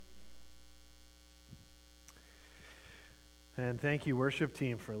And thank you, worship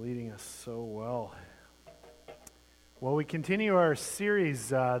team, for leading us so well. Well, we continue our series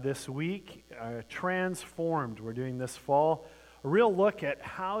this week, Transformed. We're doing this fall a real look at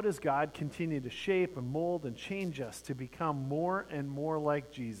how does God continue to shape and mold and change us to become more and more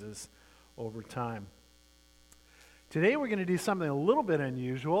like Jesus over time. Today we're going to do something a little bit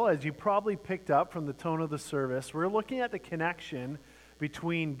unusual. As you probably picked up from the tone of the service, we're looking at the connection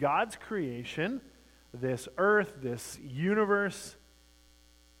between God's creation, this earth, this universe,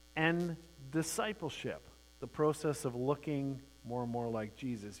 and discipleship, the process of looking more and more like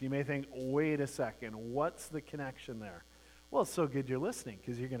Jesus. You may think, wait a second, what's the connection there? Well, it's so good you're listening,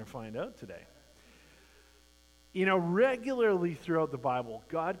 because you're going to find out today. You know, regularly throughout the Bible,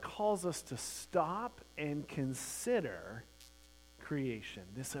 God calls us to stop and consider creation,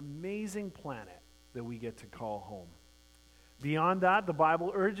 this amazing planet that we get to call home. Beyond that, the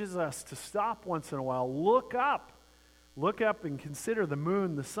Bible urges us to stop once in a while, look up and consider the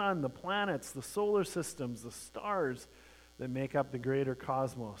moon, the sun, the planets, the solar systems, the stars that make up the greater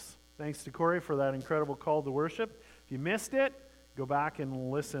cosmos. Thanks to Corey for that incredible call to worship. If you missed it, go back and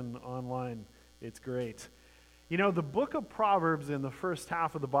listen online. It's great. You know, the book of Proverbs in the first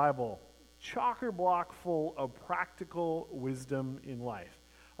half of the Bible, chock-a-block full of practical wisdom in life.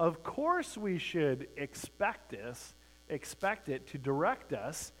 Of course we should expect it to direct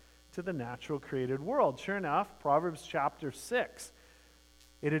us to the natural created world. Sure enough, Proverbs chapter 6,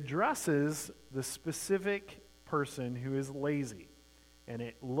 it addresses the specific person who is lazy, and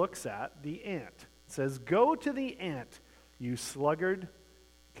it looks at the ant. It says, "Go to the ant, you sluggard,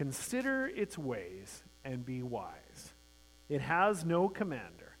 consider its ways and be wise. It has no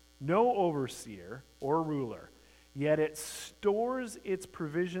commander, no overseer or ruler, yet it stores its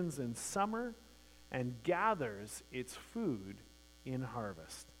provisions in summer and gathers its food in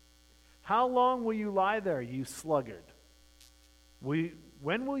harvest. How long will you lie there, you sluggard?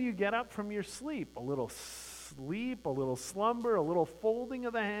 When will you get up from your sleep? A little slumber, a little folding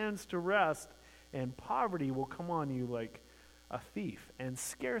of the hands to rest, and poverty will come on you like a thief, and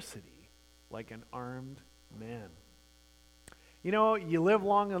scarcity like an armed man." You know, you live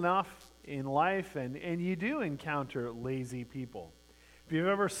long enough in life, and you do encounter lazy people. If you've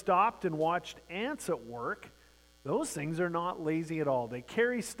ever stopped and watched ants at work, those things are not lazy at all. They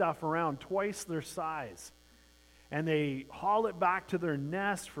carry stuff around twice their size, and they haul it back to their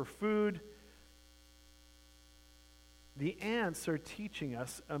nest for food. The ants are teaching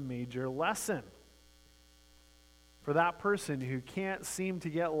us a major lesson. For that person who can't seem to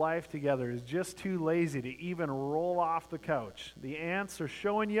get life together, is just too lazy to even roll off the couch, the ants are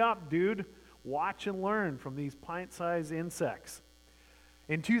showing you up, dude. Watch and learn from these pint-sized insects.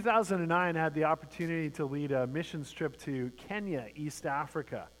 In 2009, I had the opportunity to lead a missions trip to Kenya, East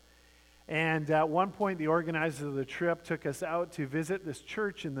Africa. And at one point, the organizer of the trip took us out to visit this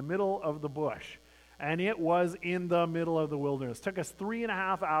church in the middle of the bush. And it was in the middle of the wilderness. It took us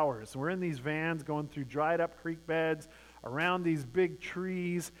 3.5 hours. We're in these vans going through dried up creek beds, around these big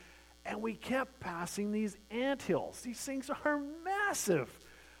trees, and we kept passing these anthills. These things are massive,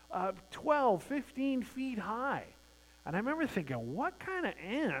 12, 15 feet high. And I remember thinking, what kind of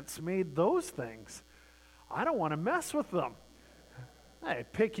ants made those things? I don't want to mess with them.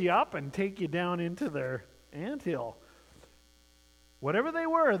 They'd pick you up and take you down into their anthill. Whatever they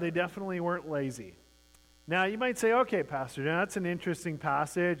were, they definitely weren't lazy. Now, you might say, okay, Pastor, that's an interesting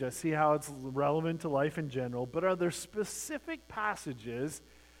passage. I see how it's relevant to life in general. But are there specific passages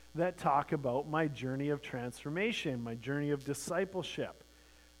that talk about my journey of transformation, my journey of discipleship,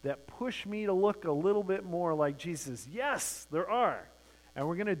 that push me to look a little bit more like Jesus? Yes, there are. And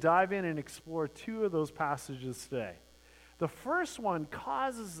we're going to dive in and explore 2 of those passages today. The first one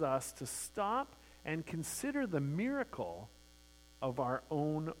causes us to stop and consider the miracle of our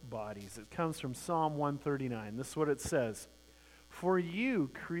own bodies. It comes from Psalm 139. This is what it says. "For you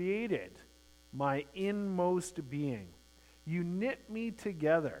created my inmost being. You knit me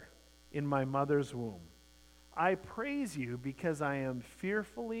together in my mother's womb. I praise you because I am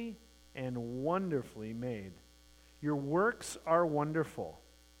fearfully and wonderfully made. Your works are wonderful.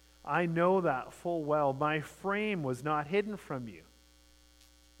 I know that full well. My frame was not hidden from you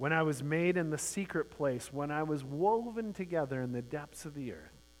when I was made in the secret place, when I was woven together in the depths of the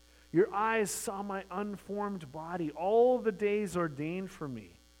earth. Your eyes saw my unformed body. All the days ordained for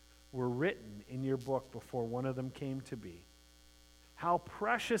me were written in your book before one of them came to be. How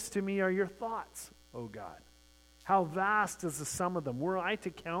precious to me are your thoughts, O God. How vast is the sum of them. Were I to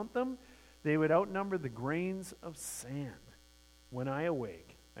count them, they would outnumber the grains of sand. When I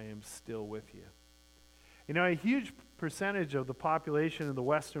awake, I am still with you." You know, a huge percentage of the population of the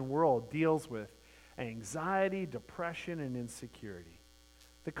Western world deals with anxiety, depression, and insecurity.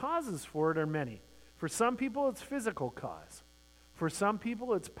 The causes for it are many. For some people, it's physical cause. For some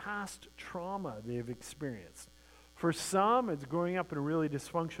people, it's past trauma they've experienced. For some, it's growing up in a really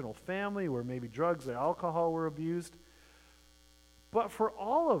dysfunctional family where maybe drugs or alcohol were abused. But for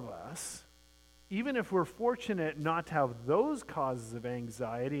all of us, even if we're fortunate not to have those causes of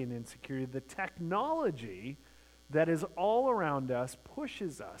anxiety and insecurity, the technology that is all around us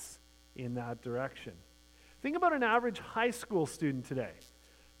pushes us in that direction. Think about an average high school student today.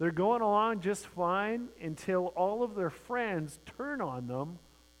 They're going along just fine until all of their friends turn on them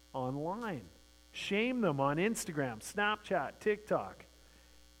online, shame them on Instagram, Snapchat, TikTok.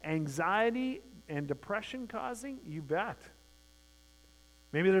 Anxiety and depression causing? You bet.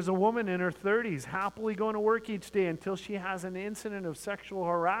 Maybe there's a woman in her 30s happily going to work each day until she has an incident of sexual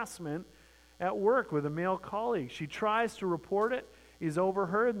harassment at work with a male colleague. She tries to report it, is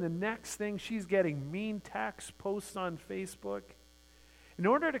overheard, and the next thing she's getting mean texts, posts on Facebook. In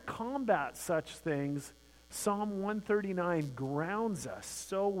order to combat such things, Psalm 139 grounds us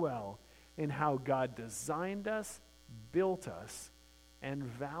so well in how God designed us, built us, and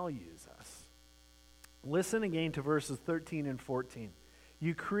values us. Listen again to verses 13 and 14.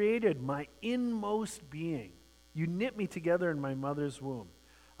 You created my inmost being. You knit me together in my mother's womb.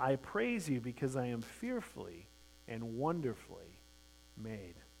 I praise you because I am fearfully and wonderfully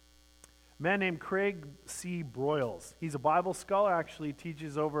made. A man named Craig C. Broyles. He's a Bible scholar, actually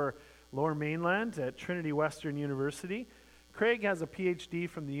teaches over Lower Mainland at Trinity Western University. Craig has a PhD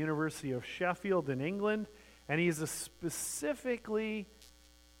from the University of Sheffield in England, and he's specifically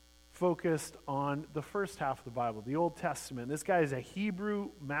focused on the first half of the Bible, the Old Testament. This guy is a Hebrew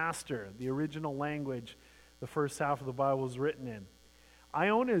master, the original language the first half of the Bible was written in. I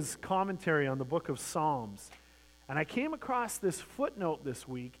own his commentary on the book of Psalms, and I came across this footnote this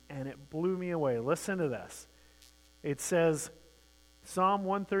week, and it blew me away. Listen to this. It says, Psalm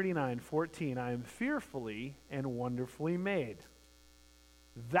 139:14, I am fearfully and wonderfully made.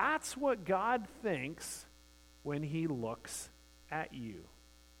 That's what God thinks when he looks at you.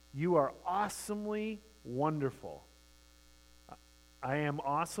 You are awesomely wonderful. I am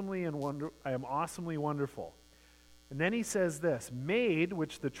awesomely wonderful. And then he says this, made,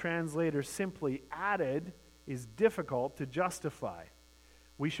 which the translator simply added, is difficult to justify.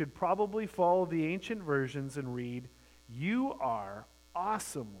 We should probably follow the ancient versions and read, you are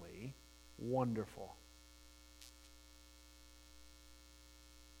awesomely wonderful.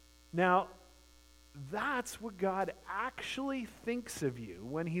 Now, that's what God actually thinks of you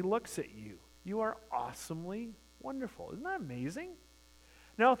when he looks at you. You are awesomely wonderful. Isn't that amazing?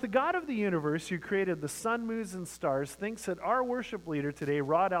 Now, if the God of the universe who created the sun, moons, and stars thinks that our worship leader today,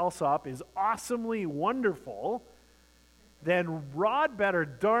 Rod Alsop, is awesomely wonderful, then Rod better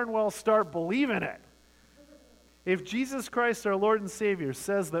darn well start believing it. If Jesus Christ, our Lord and Savior,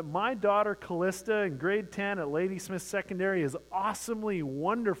 says that my daughter Callista in grade 10 at Ladysmith Secondary is awesomely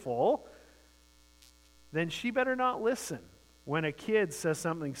wonderful, then she better not listen when a kid says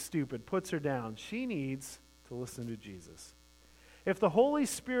something stupid, puts her down. She needs to listen to Jesus. If the Holy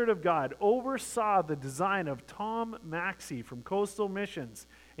Spirit of God oversaw the design of Tom Maxey from Coastal Missions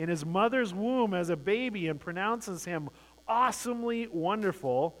in his mother's womb as a baby and pronounces him awesomely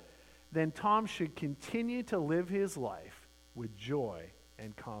wonderful, then Tom should continue to live his life with joy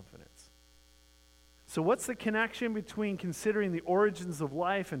and confidence. So what's the connection between considering the origins of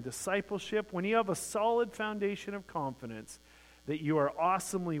life and discipleship? When you have a solid foundation of confidence that you are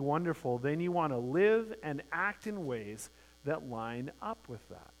awesomely wonderful, then you want to live and act in ways that line up with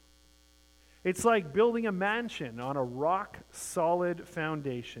that. It's like building a mansion on a rock-solid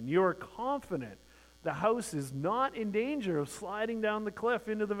foundation. You are confident the house is not in danger of sliding down the cliff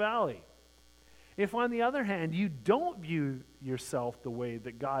into the valley. If, on the other hand, you don't view yourself the way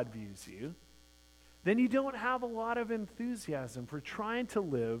that God views you, then you don't have a lot of enthusiasm for trying to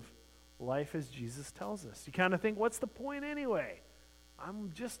live life as Jesus tells us. You kind of think, what's the point anyway?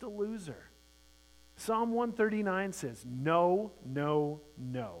 I'm just a loser. Psalm 139 says, no, no,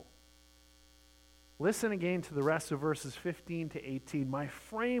 no. Listen again to the rest of verses 15 to 18. My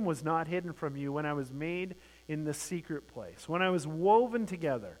frame was not hidden from you when I was made in the secret place, when I was woven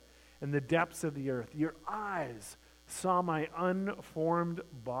together in the depths of the earth. Your eyes saw my unformed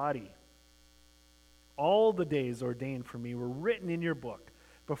body. All the days ordained for me were written in your book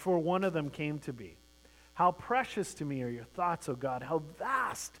before one of them came to be. How precious to me are your thoughts, O God. How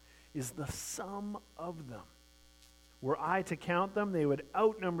vast is the sum of them. Were I to count them, they would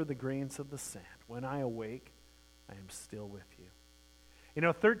outnumber the grains of the sand. When I awake, I am still with you. You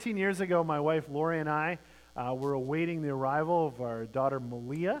know, 13 years ago, my wife Lori and I were awaiting the arrival of our daughter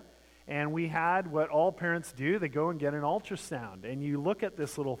Malia. And we had what all parents do. They go and get an ultrasound. And you look at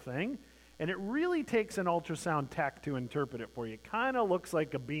this little thing, and it really takes an ultrasound tech to interpret it for you. It kind of looks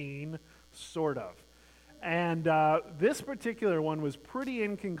like a bean, sort of. And this particular one was pretty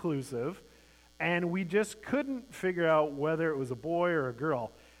inconclusive, and we just couldn't figure out whether it was a boy or a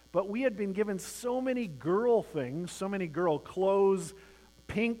girl. But we had been given so many girl things, so many girl clothes,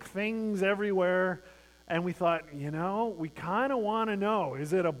 pink things everywhere, and we thought, we kind of want to know,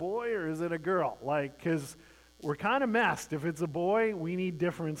 is it a boy or is it a girl? Because we're kind of messed. If it's a boy, we need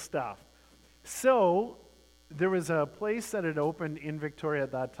different stuff. So there was a place that had opened in Victoria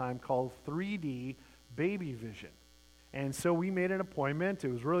at that time called 3D Baby Vision. And so we made an appointment.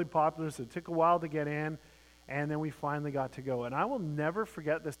 It was really popular, so it took a while to get in, and then we finally got to go. And I will never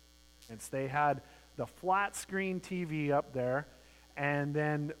forget this experience. They had the flat screen TV up there, and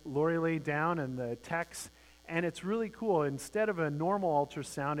then Lori laid down and the techs, and it's really cool. Instead of a normal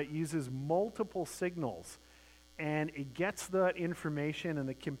ultrasound, it uses multiple signals, and it gets the information, and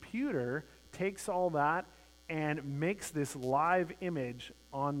the computer takes all that and makes this live image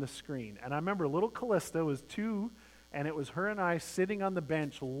on the screen. And I remember little Callista was 2, and it was her and I sitting on the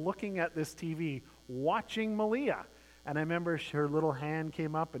bench looking at this TV, watching Malia. And I remember her little hand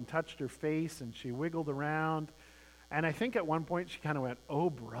came up and touched her face, and she wiggled around. And I think at one point she kind of went, "Oh,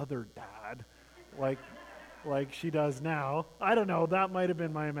 brother, Dad," like she does now. I don't know, that might have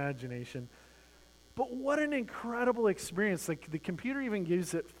been my imagination. But what an incredible experience. Like, the computer even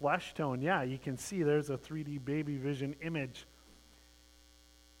gives it flesh tone. Yeah, you can see there's a 3D Baby Vision image.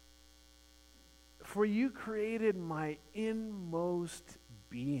 For you created my inmost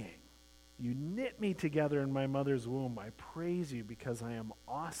being. You knit me together in my mother's womb. I praise you because I am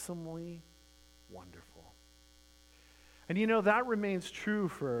awesomely wonderful. And that remains true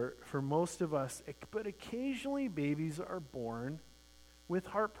for most of us. But occasionally babies are born with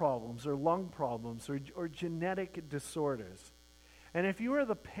heart problems or lung problems or genetic disorders. And if you are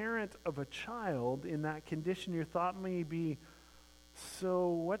the parent of a child in that condition, your thought may be, so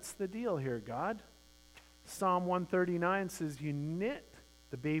what's the deal here, God? Psalm 139 says you knit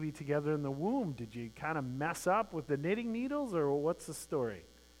the baby together in the womb. Did you kind of mess up with the knitting needles, or what's the story?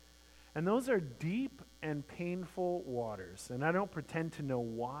 And those are deep and painful waters, and I don't pretend to know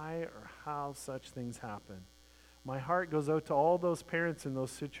why or how such things happen. My heart goes out to all those parents in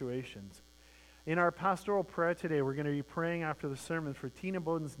those situations. In our pastoral prayer today, we're going to be praying after the sermon for Tina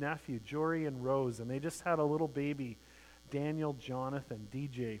Bowden's nephew, Jory and Rose, and they just had a little baby, Daniel Jonathan,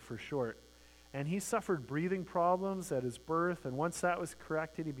 DJ for short. And he suffered breathing problems at his birth, and once that was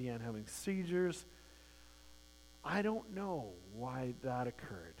corrected, he began having seizures. I don't know why that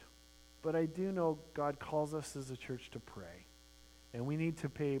occurred, but I do know God calls us as a church to pray. And we need to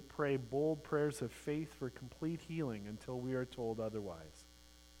pray bold prayers of faith for complete healing until we are told otherwise.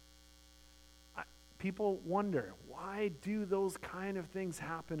 People wonder, why do those kind of things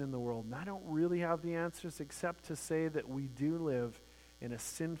happen in the world? And I don't really have the answers except to say that we do live in a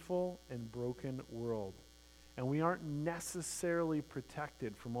sinful and broken world. And we aren't necessarily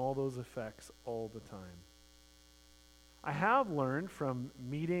protected from all those effects all the time. I have learned from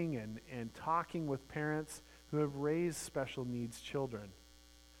meeting and talking with parents who have raised special needs children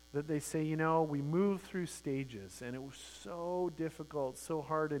that they say, we moved through stages and it was so difficult, so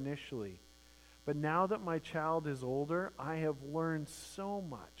hard initially. But now that my child is older, I have learned so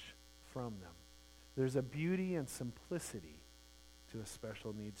much from them. There's a beauty and simplicity to a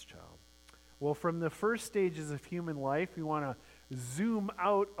special needs child. Well, from the first stages of human life, we want to zoom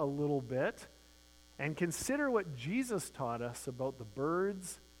out a little bit and consider what Jesus taught us about the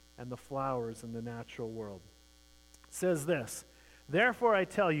birds and the flowers in the natural world. It says this, "Therefore I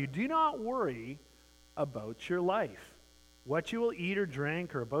tell you, do not worry about your life, what you will eat or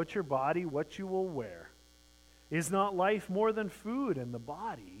drink, or about your body, what you will wear. Is not life more than food, and the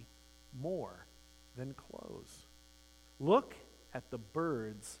body more than clothes? Look at the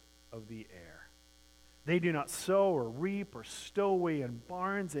birds of the air. They do not sow or reap or stow away in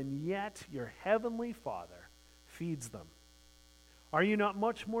barns, and yet your heavenly Father feeds them. Are you not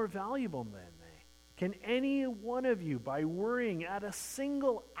much more valuable than they? Can any one of you, by worrying, add a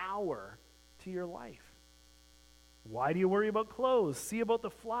single hour to your life? Why do you worry about clothes? See about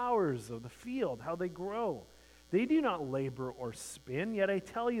the flowers of the field, how they grow. They do not labor or spin, yet I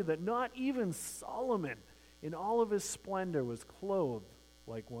tell you that not even Solomon in all of his splendor was clothed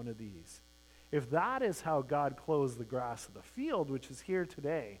like one of these. If that is how God clothes the grass of the field, which is here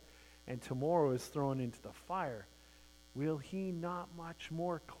today and tomorrow is thrown into the fire, will he not much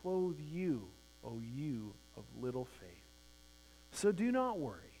more clothe you, O you of little faith? So do not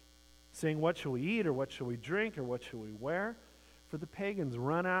worry, saying, what shall we eat, or what shall we drink, or what shall we wear? For the pagans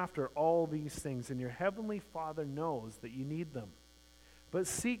run after all these things, and your heavenly Father knows that you need them. But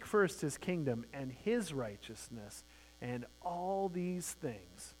seek first his kingdom and his righteousness, and all these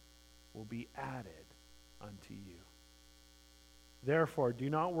things will be added unto you. Therefore, do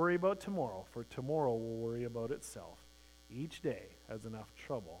not worry about tomorrow, for tomorrow will worry about itself. Each day has enough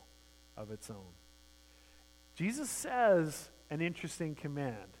trouble of its own. Jesus says an interesting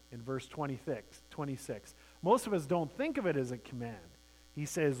command in verse 26. Most of us don't think of it as a command. He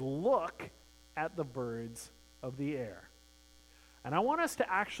says, look at the birds of the air. And I want us to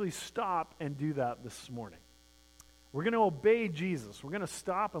actually stop and do that this morning. We're going to obey Jesus. We're going to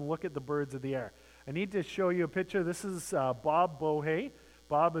stop and look at the birds of the air. I need to show you a picture. This is Bob Bohe.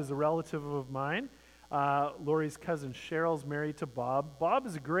 Bob is a relative of mine. Lori's cousin Cheryl's married to Bob. Bob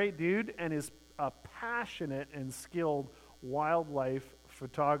is a great dude and is a passionate and skilled wildlife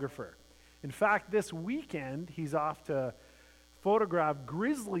photographer. In fact, this weekend, he's off to photograph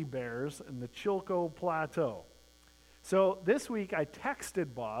grizzly bears in the Chilco Plateau. So this week, I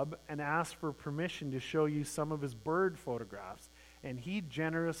texted Bob and asked for permission to show you some of his bird photographs, and he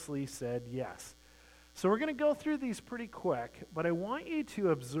generously said yes. So we're going to go through these pretty quick, but I want you to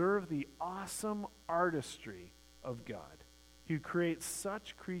observe the awesome artistry of God, who creates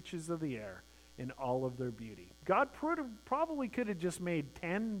such creatures of the air in all of their beauty. God probably could have just made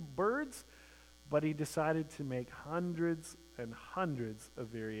 10 birds, but he decided to make hundreds and hundreds of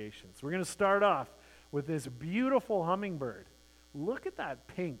variations. We're going to start off with this beautiful hummingbird. Look at that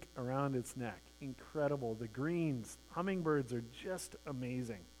pink around its neck. Incredible. The greens. Hummingbirds are just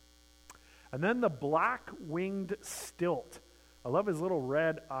amazing. And then the black-winged stilt. I love his little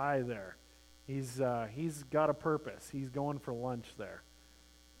red eye there. He's got a purpose. He's going for lunch there.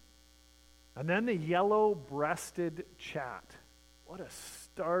 And then the yellow-breasted chat. What a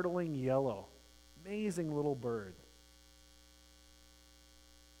startling yellow. Amazing little bird.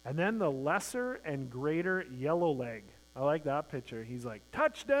 And then the lesser and greater yellowleg. I like that picture. He's like,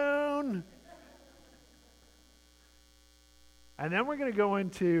 touchdown! And then we're going to go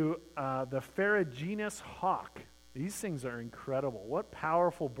into the Ferruginous hawk. These things are incredible. What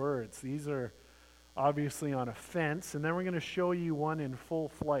powerful birds. These are obviously on a fence. And then we're going to show you one in full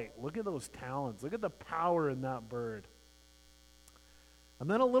flight. Look at those talons. Look at the power in that bird. And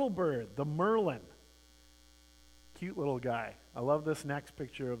then a little bird, the merlin. Cute little guy. I love this next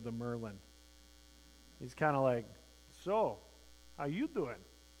picture of the merlin. He's kind of like, so, how you doing?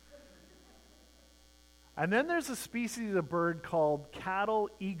 And then there's a species of bird called cattle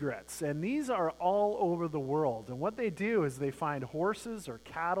egrets, and these are all over the world. And what they do is they find horses or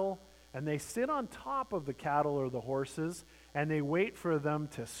cattle, and they sit on top of the cattle or the horses, and they wait for them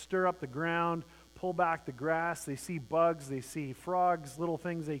to stir up the ground, pull back the grass. They see bugs, they see frogs, little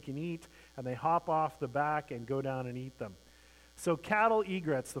things they can eat, and they hop off the back and go down and eat them. So cattle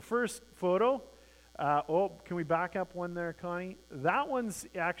egrets. The first photo, can we back up one there, Connie? That one's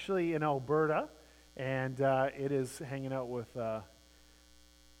actually in Alberta. And it is hanging out with a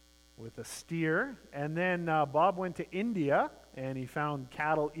steer. And then Bob went to India, and he found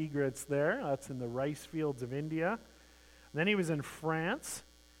cattle egrets there. That's in the rice fields of India. And then he was in France,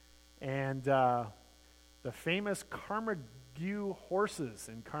 and the famous Carmageux horses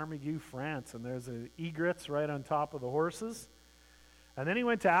in Carmageux, France. And there's egrets right on top of the horses. And then he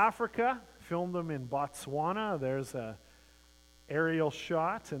went to Africa, filmed them in Botswana. There's a aerial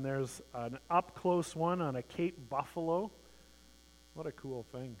shot, and there's an up-close one on a Cape buffalo. What a cool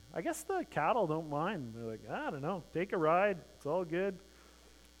thing. I guess the cattle don't mind. They're like, I don't know, take a ride. It's all good.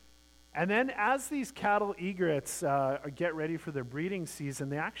 And then as these cattle egrets get ready for their breeding season,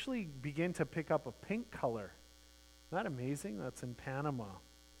 they actually begin to pick up a pink color. Isn't that amazing? That's in Panama.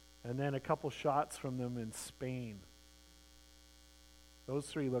 And then a couple shots from them in Spain. Those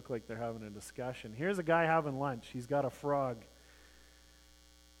three look like they're having a discussion. Here's a guy having lunch. He's got a frog.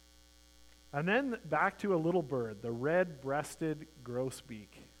 And then back to a little bird, the red-breasted grosbeak.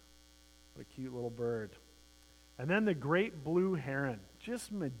 What a cute little bird. And then the great blue heron,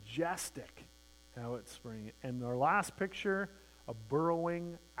 just majestic how it's springing. And our last picture, a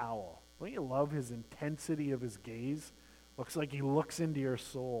burrowing owl. Don't you love his intensity of his gaze? Looks like he looks into your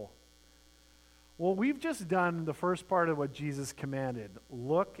soul. Well, we've just done the first part of what Jesus commanded.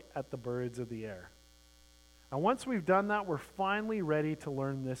 Look at the birds of the air. And once we've done that, we're finally ready to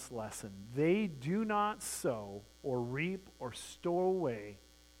learn this lesson. They do not sow or reap or store away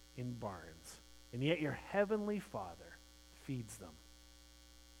in barns, and yet your heavenly Father feeds them.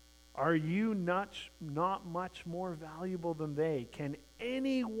 Are you not much more valuable than they? Can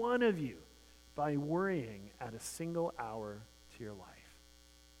any one of you, by worrying, add a single hour to your life?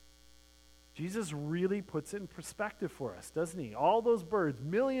 Jesus really puts it in perspective for us, doesn't he? All those birds,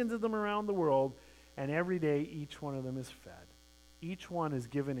 millions of them around the world, and every day each one of them is fed. Each one is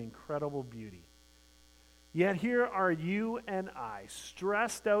given incredible beauty. Yet here are you and I,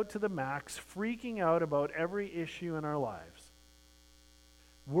 stressed out to the max, freaking out about every issue in our lives.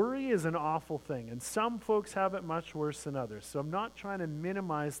 Worry is an awful thing, and some folks have it much worse than others, so I'm not trying to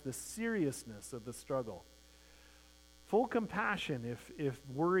minimize the seriousness of the struggle. Full compassion if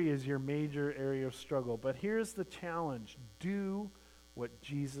worry is your major area of struggle. But here's the challenge. Do what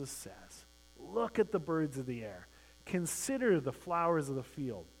Jesus says. Look at the birds of the air. Consider the flowers of the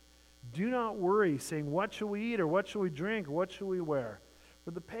field. Do not worry, saying, what shall we eat, or what shall we drink, or what shall we wear?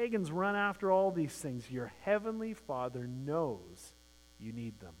 For the pagans run after all these things. Your heavenly Father knows you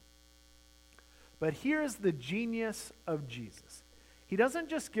need them. But here's the genius of Jesus. He doesn't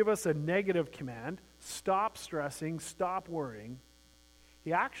just give us a negative command, stop stressing, stop worrying.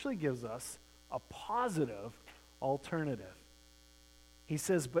 He actually gives us a positive alternative. He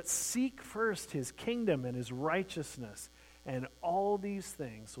says, but seek first his kingdom and his righteousness, and all these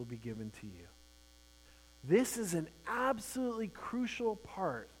things will be given to you. This is an absolutely crucial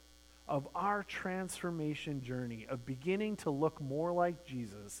part of our transformation journey, of beginning to look more like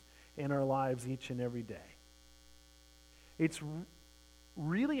Jesus in our lives each and every day. It's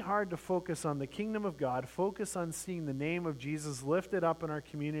really hard to focus on the kingdom of God, focus on seeing the name of Jesus lifted up in our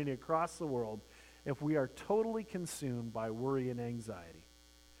community across the world, if we are totally consumed by worry and anxiety.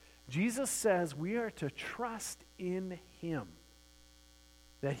 Jesus says we are to trust in him,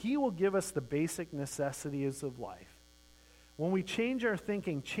 that he will give us the basic necessities of life. When we change our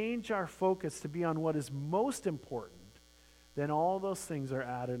thinking, change our focus to be on what is most important, then all those things are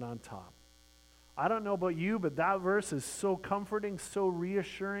added on top. I don't know about you, but that verse is so comforting, so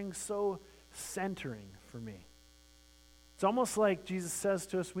reassuring, so centering for me. It's almost like Jesus says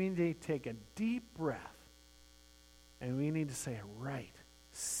to us, we need to take a deep breath and we need to say, right,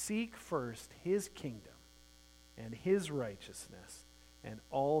 seek first his kingdom and his righteousness, and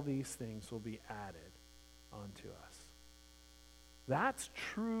all these things will be added onto us. That's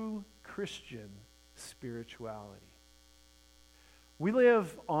true Christian spirituality. We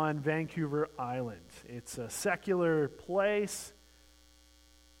live on Vancouver Island. It's a secular place,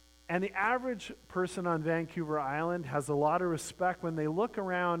 and the average person on Vancouver Island has a lot of respect when they look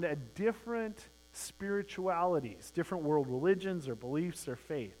around at different spiritualities, different world religions or beliefs or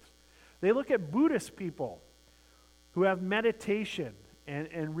faiths. They look at Buddhist people who have meditation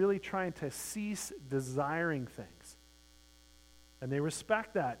and really trying to cease desiring things. And they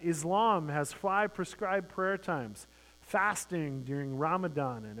respect that. Islam has 5 prescribed prayer times, fasting during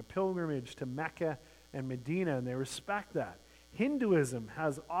Ramadan, and a pilgrimage to Mecca and Medina, and they respect that. Hinduism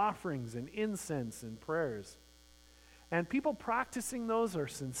has offerings and incense and prayers. And people practicing those are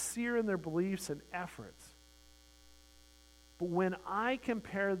sincere in their beliefs and efforts. But when I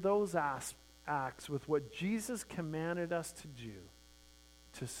compare those acts with what Jesus commanded us to do,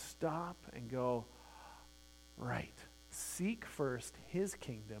 to stop and go, right, seek first his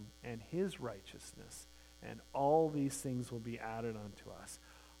kingdom and his righteousness, and all these things will be added unto us.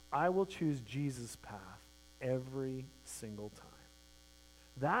 I will choose Jesus' path every single time.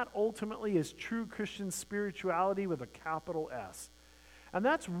 That ultimately is true Christian spirituality with a capital S. And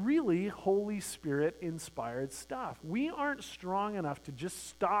that's really Holy Spirit inspired stuff. We aren't strong enough to just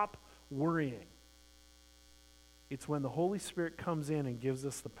stop worrying. It's when the Holy Spirit comes in and gives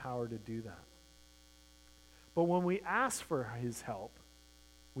us the power to do that. But when we ask for his help,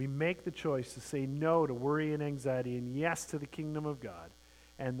 we make the choice to say no to worry and anxiety and yes to the kingdom of God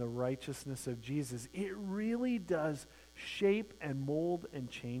and the righteousness of Jesus. It really does shape and mold and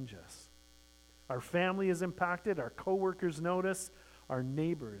change us. Our family is impacted, our coworkers notice, our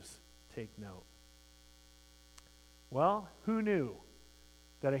neighbors take note. Well, who knew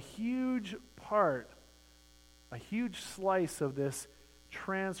that a huge slice of this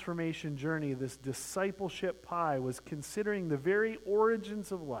transformation journey, this discipleship pie, was considering the very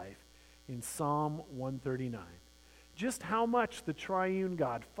origins of life in Psalm 139. Just how much the triune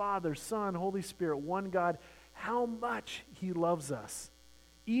God, Father, Son, Holy Spirit, one God, how much he loves us,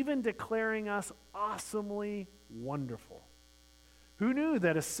 even declaring us awesomely wonderful. Who knew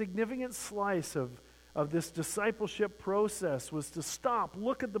that a significant slice of this discipleship process was to stop,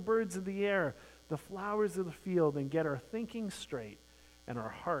 look at the birds of the air, the flowers of the field, and get our thinking straight and our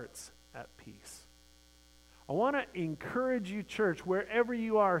hearts at peace. I want to encourage you, church, wherever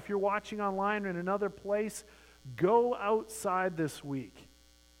you are, if you're watching online or in another place, go outside this week.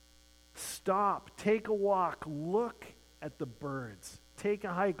 Stop, take a walk, look at the birds. Take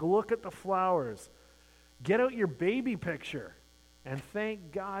a hike, look at the flowers. Get out your baby picture And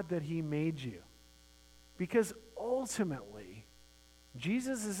thank God that he made you. Because ultimately,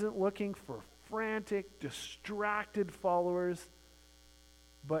 Jesus isn't looking for frantic, distracted followers,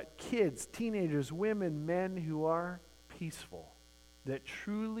 but kids, teenagers, women, men who are peaceful, that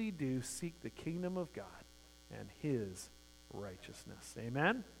truly do seek the kingdom of God and his righteousness.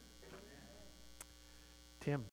 Amen? Tim.